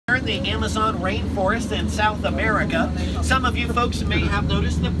in the Amazon rainforest in South America. Some of you folks may have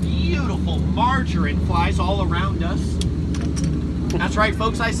noticed the beautiful margarine flies all around us. That's right,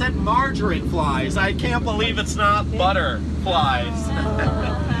 folks, I said margarine flies. I can't believe it's not butterflies.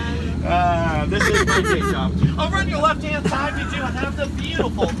 This is my day job. Over on your left-hand side, we do have the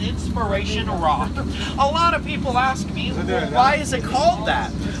beautiful Inspiration Rock. A lot of people ask me, well, why is it called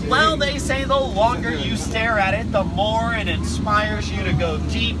that? Well, they say the longer you stare at it, the more it inspires you to go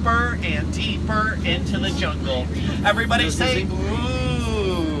deeper and deeper into the jungle. Everybody say,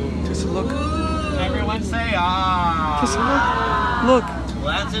 ooh. Just look. Ooh. Everyone say, ah. Just look. Look.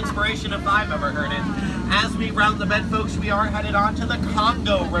 Well, that's inspiration if I've ever heard it. As we round the bend, folks, we are headed on to the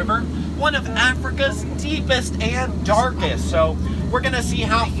Congo River, one of Africa's deepest and darkest. So we're going to see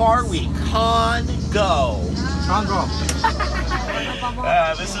how far we can go. Congo.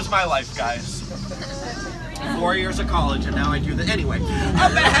 This is my life, guys. 4 years of college, and now I do the anyway.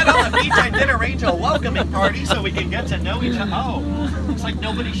 Up ahead on the beach, I did arrange a welcoming party so we can get to know each other. Oh, looks like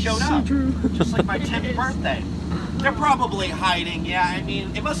nobody showed up. Just like my 10th birthday. They're probably hiding. Yeah, I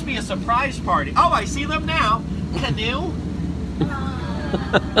mean, it must be a surprise party. Oh, I see them now. Canoe.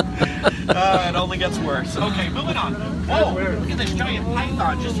 It only gets worse. Okay, moving on. Whoa, look at this giant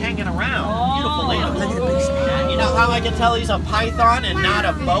python just hanging around. Beautiful animal. You know how I can tell he's a python and not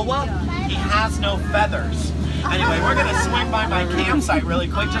a boa? He has no feathers. Anyway, we're going to swing by my campsite really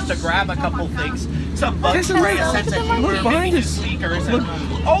quick just to grab a couple things. Some bug spray, a sense of humor, maybe new sneakers. And,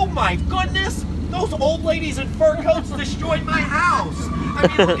 oh my goodness! Those old ladies in fur coats destroyed my house. I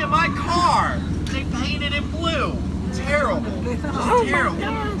mean, look at my car. They painted it blue. Terrible. Just terrible.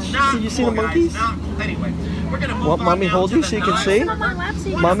 Not Did you see cool, the monkeys? Guys. Not cool. Anyway, we're going to move Want on mommy now hold to you the so you can Nile see?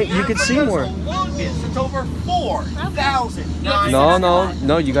 River. Mommy, you can see more. Africa's longest. It's over 4,000 miles.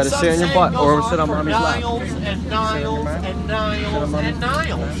 No, you gotta sit on your butt or sit on mommy's lap. Niles and Niles and Niles and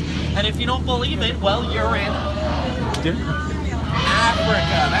Niles. And if you don't believe it, well, you're in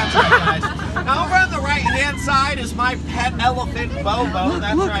Africa. That's right, guys. Now, over on the right-hand side is my pet elephant, Bobo.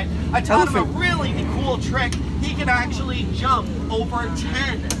 That's right. I taught him a really cool trick. He can actually jump over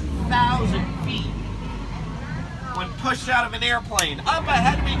 10,000 feet when pushed out of an airplane. Up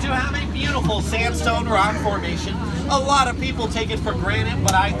ahead, we do have a beautiful sandstone rock formation. A lot of people take it for granted,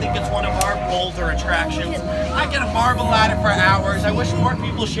 but I think it's one of our bolder attractions. I can marvel at it for hours. I wish more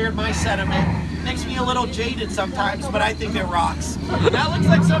people shared my sentiment. Makes me a little jaded sometimes, but I think it rocks. Now it looks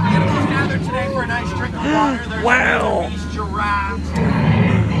like some animals gathered today for a nice drink of water. There's these giraffes.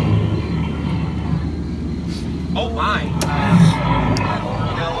 Oh my.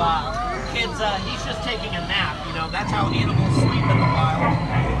 Kids, he's just taking a nap. You know, that's how animals sleep in the wild.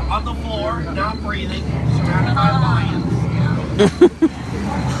 On the floor, not breathing, surrounded by lions.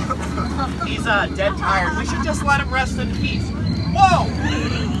 He's dead tired. We should just let him rest in peace. Whoa!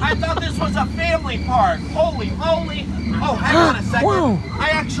 I thought this was a family park. Holy moly. Oh, hang on a second. Whoa.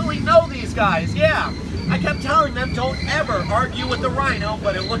 I actually know these guys, yeah. I kept telling them don't ever argue with the rhino,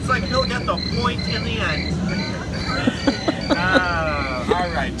 but it looks like he'll get the point in the end. All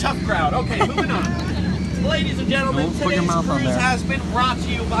right, tough crowd. Okay, moving on. Ladies and gentlemen, today's cruise has been brought to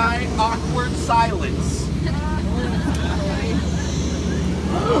you by Awkward Silence.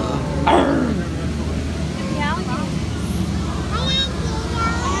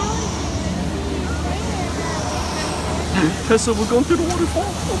 Tessa, we're going through the waterfall.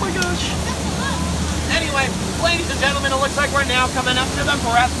 Oh my gosh. Anyway, ladies and gentlemen, it looks like we're now coming up to the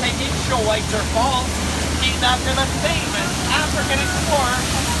breathtaking Schweitzer Falls, named after the famous African explorer,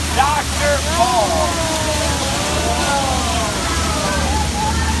 Dr. Falls.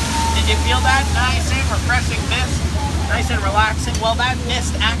 Did you feel that nice and refreshing mist? Nice and relaxing? Well, that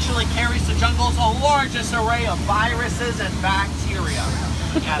mist actually carries the jungle's largest array of viruses and bacteria.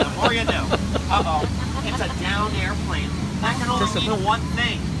 Yeah, the more you know. Uh-oh. It's a down airplane. That can only mean one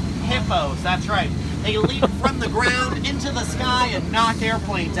thing. Hippos, that's right. They leap from the ground into the sky and knock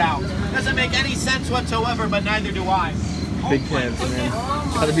airplanes out. Doesn't make any sense whatsoever, but neither do I. Big heads, man.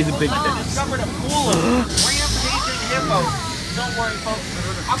 Gotta be the big I heads. discovered a pool of rampaging hippos. Don't worry, folks.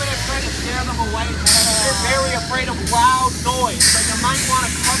 I'm going to try to scare them away. They're very afraid of loud noise, so you might want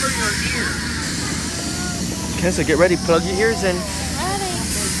to cover your ears. Tessa, get ready. Plug your ears in.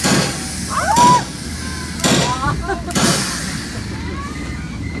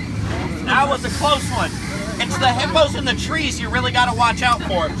 That was a close one. It's the hippos in the trees you really got to watch out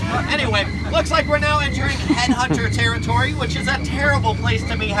for. Anyway, looks like we're now entering headhunter territory, which is a terrible place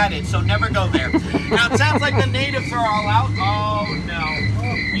to be headed, so never go there. Now, it sounds like the natives are all out. Oh, no.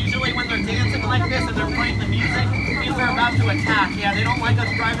 Usually when they're dancing like this and they're playing the music, it means they're about to attack. Yeah, they don't like us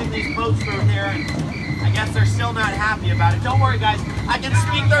driving these boats through here and I guess they're still not happy about it. Don't worry, guys. I can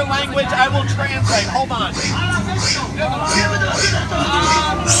speak their language. I will translate. Hold on.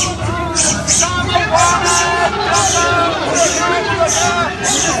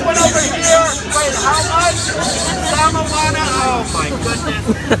 Went over here. Wait, how much? Samawana. Oh my goodness.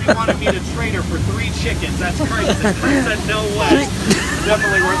 He wanted me to trade her for 3 chickens. That's crazy. I said no way.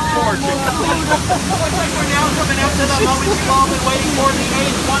 Definitely worth 4 chickens. Looks like we're now coming up to the moment you've all been waiting for, the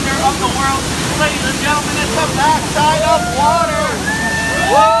 8th wonder of the world. Ladies and gentlemen, it's the backside of water.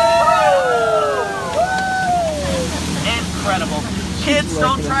 Woo! Incredible. Kids,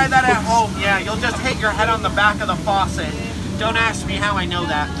 don't try that at home. Yeah, you'll just hit your head on the back of the faucet. Don't ask me how I know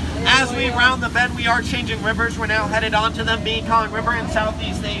that. As we round the bend, we are changing rivers. We're now headed onto the Mekong River in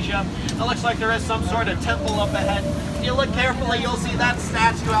Southeast Asia. It looks like there is some sort of temple up ahead. If you look carefully, you'll see that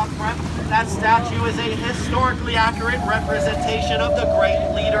statue out front. That statue is a historically accurate representation of the great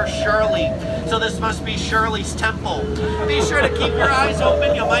leader Shirley. So this must be Shirley's temple. Be sure to keep your eyes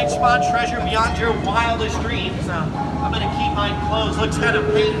open. You might spawn treasure beyond your wildest dreams. I'm going to keep mine closed. Looks kind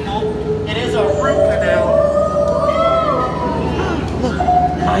of painful. It is a root canal.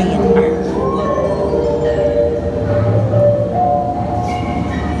 Lion bird.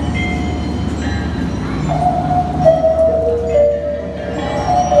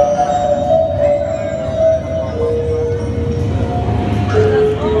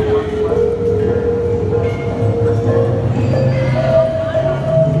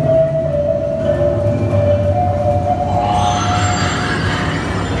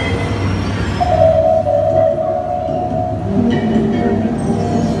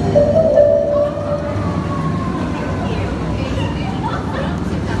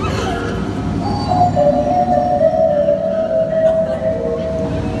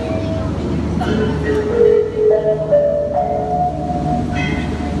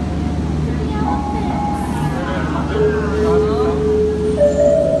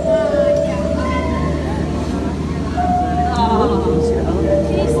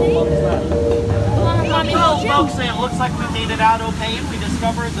 It looks like we made it out okay, and we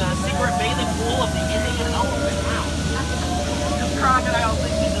discovered the secret bathing pool of the Indian elephant. Wow. This crocodile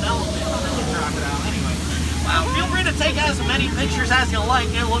thinks he's an elephant. It's a crocodile. Anyway. Wow. Feel free to take as many pictures as you like.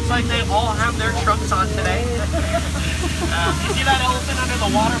 It looks like they all have their trunks on today. You see that elephant under the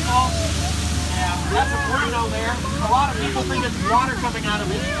waterfall? Yeah, that's a Bruno there. A lot of people think it's water coming out of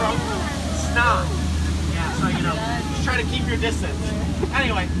his trunk. It's not. Yeah, so just try to keep your distance.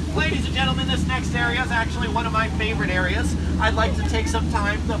 Anyway, ladies and gentlemen, this next area is actually one of my favorite areas. I'd like to take some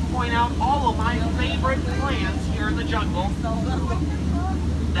time to point out all of my favorite plants here in the jungle.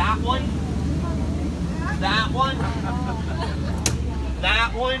 That one. That one.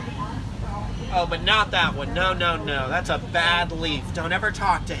 That one. Oh, but not that one. No, no, no. That's a bad leaf. Don't ever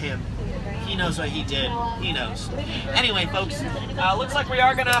talk to him. He knows what he did. He knows. Anyway, folks, looks like we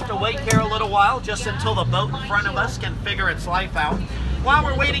are going to have to wait here a little while just until the boat in front of us can figure its life out. While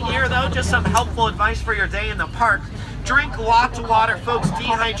we're waiting here, though, just some helpful advice for your day in the park. Drink lots of water, folks.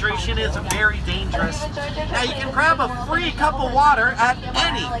 Dehydration is very dangerous. Now, you can grab a free cup of water at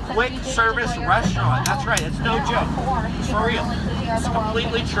any quick service restaurant. That's right. It's no joke. It's for real. It's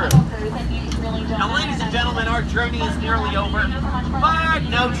completely true. Now, ladies and gentlemen, our journey is nearly over, but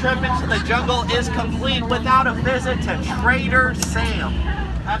no trip into the jungle is complete without a visit to Trader Sam.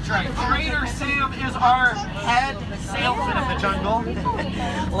 That's right. Trader Sam is our head salesman in the jungle.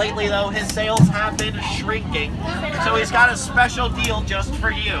 Lately, though, his sales have been shrinking, so he's got a special deal just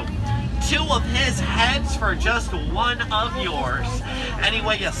for you. 2 of his heads for just 1 of yours. Any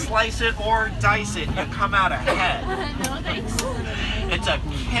way you slice it or dice it, you come out ahead. No, thanks. It's a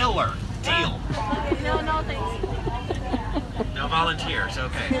killer deal. No, thanks. No volunteers,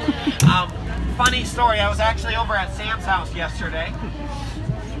 okay. Funny story, I was actually over at Sam's house yesterday.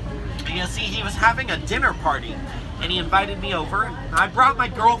 You see, he was having a dinner party, and he invited me over. I brought my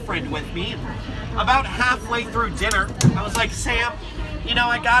girlfriend with me. About halfway through dinner, I was like, Sam,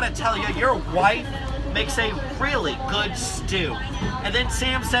 I gotta tell you, your wife makes a really good stew. And then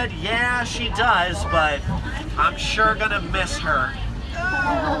Sam said, yeah, she does, but I'm sure gonna miss her.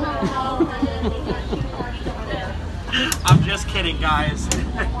 I'm just kidding, guys.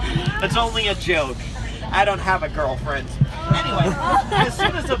 It's only a joke. I don't have a girlfriend. Anyway, as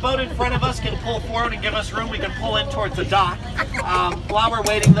soon as the boat in front of us can pull forward and give us room, we can pull in towards the dock. While we're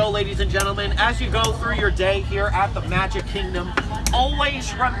waiting, though, ladies and gentlemen, as you go through your day here at the Magic Kingdom,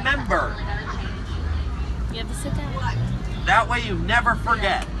 always remember, You have to sit down. that way you never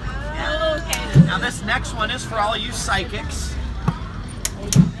forget. Yeah. Okay. Now this next one is for all you psychics.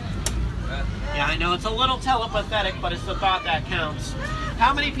 Yeah, I know it's a little telepathic, but it's the thought that counts.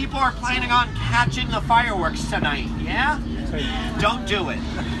 How many people are planning on catching the fireworks tonight? Yeah? Don't do it.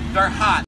 They're hot.